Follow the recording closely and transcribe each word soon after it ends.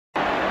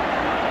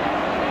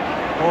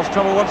Caused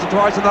trouble once or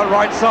twice on that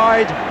right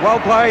side.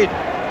 Well played.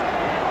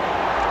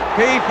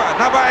 Keefe,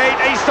 number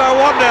 8, Easter, 1-0,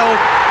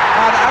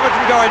 and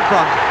Everton go in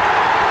front.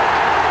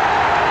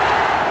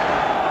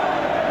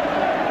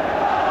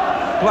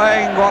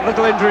 Playing what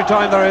little injury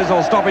time there is,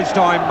 or stoppage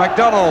time.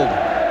 McDonald.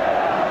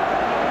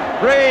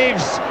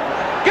 Reeves.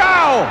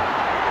 Goal!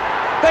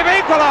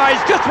 They've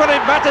equalised just when it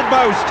mattered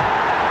most.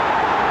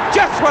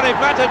 Just when it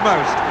mattered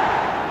most.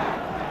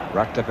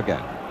 Ratcliffe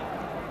again.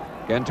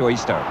 Again to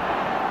Easter.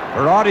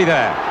 Berardi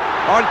there.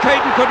 Oh, and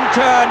Caton couldn't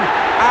turn,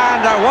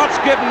 and what's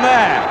given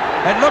there?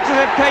 It looks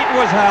as if Caton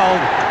was held,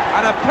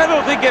 and a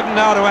penalty given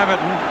now to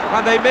Everton,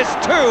 and they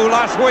missed 2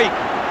 last week.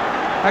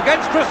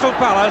 Against Crystal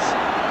Palace,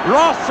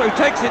 Ross, who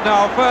takes it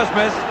now, first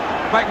miss.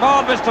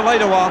 McMahon missed a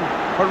later one,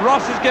 but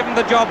Ross is given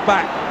the job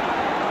back.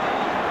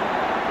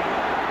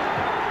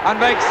 And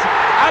makes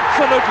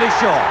absolutely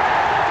sure.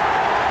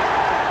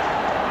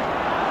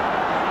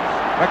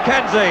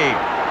 Mackenzie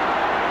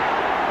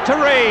to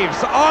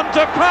Reeves, on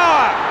to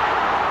Power.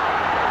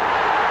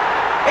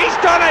 He's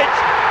done it!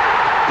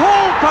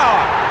 Paul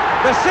Power,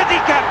 the City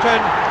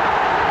captain.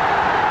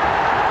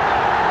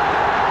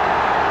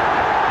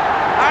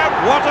 And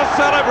what a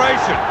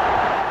celebration!